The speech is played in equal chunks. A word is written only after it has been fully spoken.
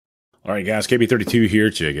All right, guys, KB32 here.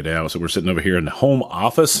 Check it out. So we're sitting over here in the home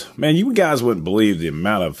office. Man, you guys wouldn't believe the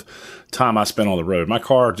amount of time I spent on the road. My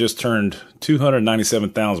car just turned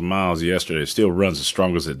 297,000 miles yesterday. It still runs as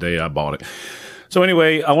strong as the day I bought it. So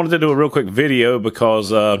anyway, I wanted to do a real quick video because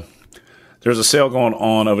there's a sale going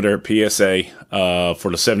on over there at PSA for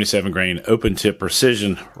the 77 grain open tip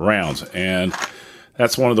precision rounds, and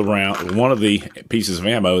that's one of the pieces of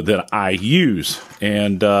ammo that I use.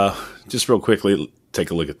 And just real quickly, take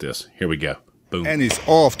a look at this. Here we go. Boom. And it's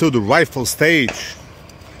off to the rifle stage.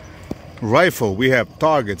 Rifle, we have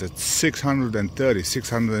targets at 630,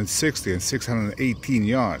 660, and 618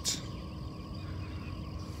 yards.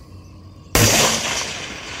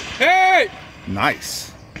 Hey!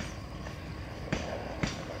 Nice.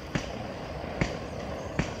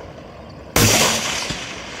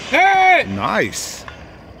 Hey! Nice.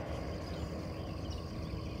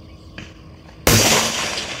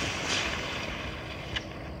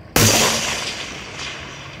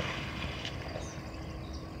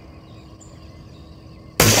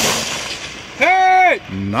 Hey!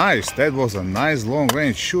 Nice. That was a nice long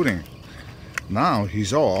range shooting. Now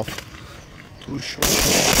he's off. Too short.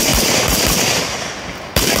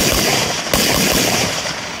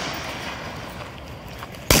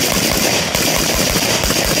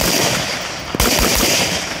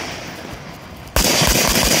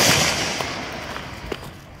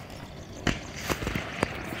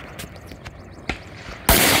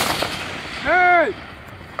 Hey!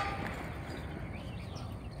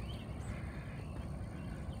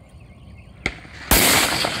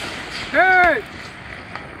 Hey!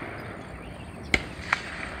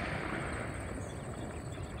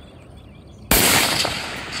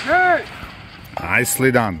 Hey!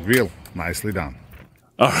 Nicely done. Real nicely done.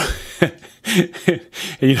 All right.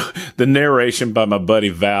 You know, the narration by my buddy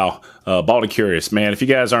Val, Baldy Curious. Man, if you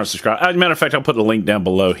guys aren't subscribed, as a matter of fact, I'll put the link down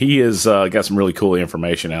below. He has got some really cool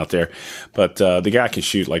information out there, but the guy can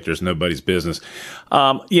shoot like there's nobody's business.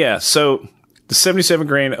 Yeah, so the 77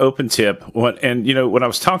 grain open tip, and you know, when I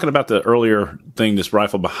was talking about the earlier thing, this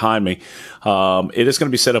rifle behind me, it is going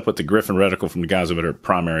to be set up with the Griffin reticle from the guys over there at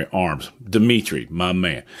Primary Arms. Dimitri, my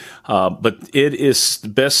man. But it is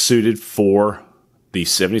best suited for the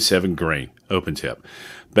 77 grain open tip.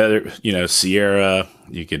 Better, you know, Sierra,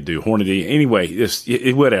 you can do Hornady,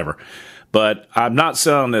 anyway, whatever. But I'm not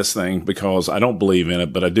selling this thing because I don't believe in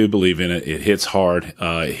it, but I do believe in it. It hits hard.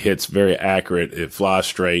 It hits very accurate. It flies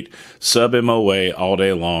straight, sub MOA all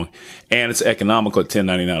day long, and it's economical at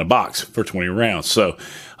 $10.99 a box for 20 rounds. So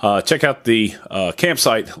check out the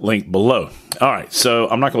campsite link below. All right, so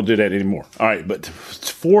I'm not going to do that anymore. All right, but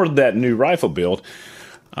for that new rifle build,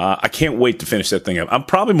 I can't wait to finish that thing up. I'm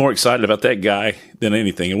probably more excited about that guy than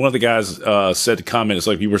anything. And one of the guys said to comment, it's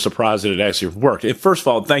like, you were surprised that it actually worked. And first of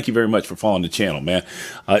all, thank you very much for following the channel, man.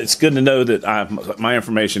 It's good to know that my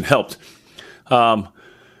information helped.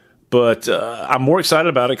 But I'm more excited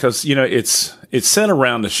about it because, you know, it's sent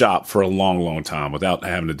around the shop for a long, long time without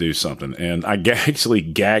having to do something. And I actually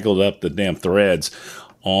gaggled up the damn threads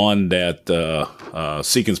on that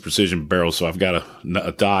Seekins Precision barrel, so I've got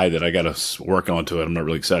a die that I got to work onto it. I'm not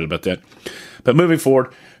really excited about that. But moving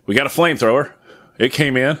forward, we got a flamethrower. It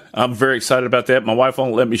came in. I'm very excited about that. My wife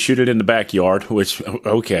won't let me shoot it in the backyard, which,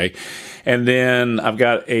 okay. And then I've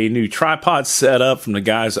got a new tripod set up from the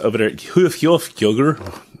guys over there at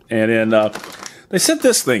Hufjogger. And then they sent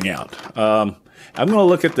this thing out. I'm going to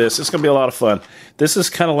look at this. It's going to be a lot of fun. This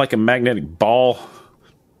is kind of like a magnetic ball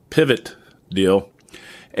pivot deal.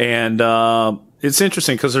 And it's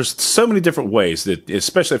interesting because there's so many different ways that,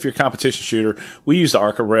 especially if you're a competition shooter, we use the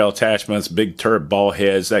Arca rail attachments, big turret ball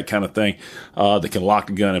heads, that kind of thing, that can lock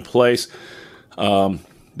the gun in place.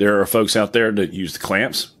 There are folks out there that use the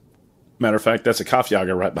clamps. Matter of fact, that's a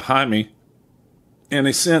Kaffjager right behind me. And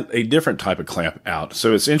they sent a different type of clamp out.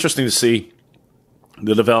 So it's interesting to see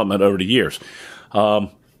the development over the years.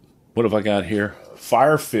 What have I got here?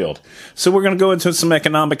 Firefield. So we're going to go into some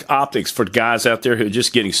economic optics for guys out there who are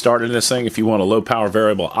just getting started in this thing. If you want a low power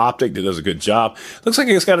variable optic that does a good job, looks like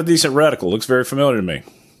it's got a decent reticle. Looks very familiar to me.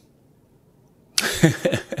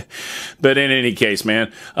 But in any case,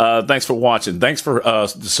 man, thanks for watching. Thanks for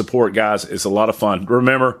the support, guys. It's a lot of fun.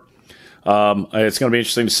 Remember, it's going to be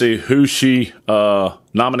interesting to see who she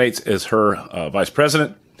nominates as her vice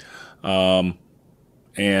president,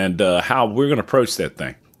 and how we're going to approach that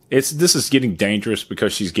thing. This is getting dangerous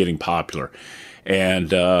because she's getting popular,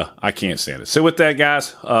 and I can't stand it. So with that,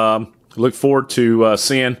 guys, look forward to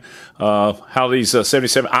seeing how these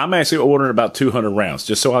 77. I'm actually ordering about 200 rounds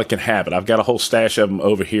just so I can have it. I've got a whole stash of them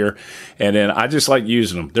over here, and then I just like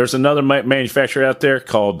using them. There's another manufacturer out there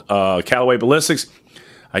called Callaway Ballistics.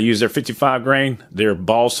 I use their 55 grain. They're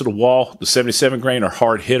balls to the wall. The 77 grain are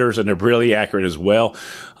hard hitters, and they're really accurate as well.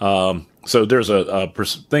 So there's a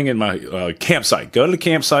thing in my campsite. Go to the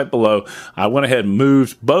campsite below. I went ahead and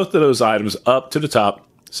moved both of those items up to the top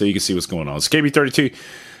so you can see what's going on. It's KB32.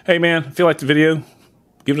 Hey, man, if you like the video,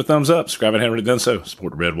 give it a thumbs up. Subscribe if you haven't already done so.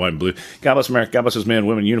 Support the red, white, and blue. God bless America. God bless those men,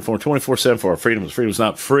 women, in uniform 24/7 for our freedom. Freedom is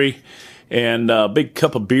not free. And a big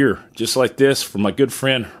cup of beer, just like this, from my good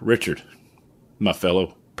friend Richard, my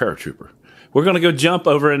fellow paratrooper. We're going to go jump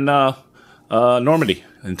over in Normandy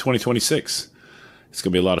in 2026. It's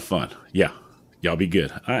going to be a lot of fun. Yeah. Y'all be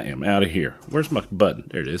good. I am out of here. Where's my button?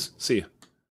 There it is. See ya.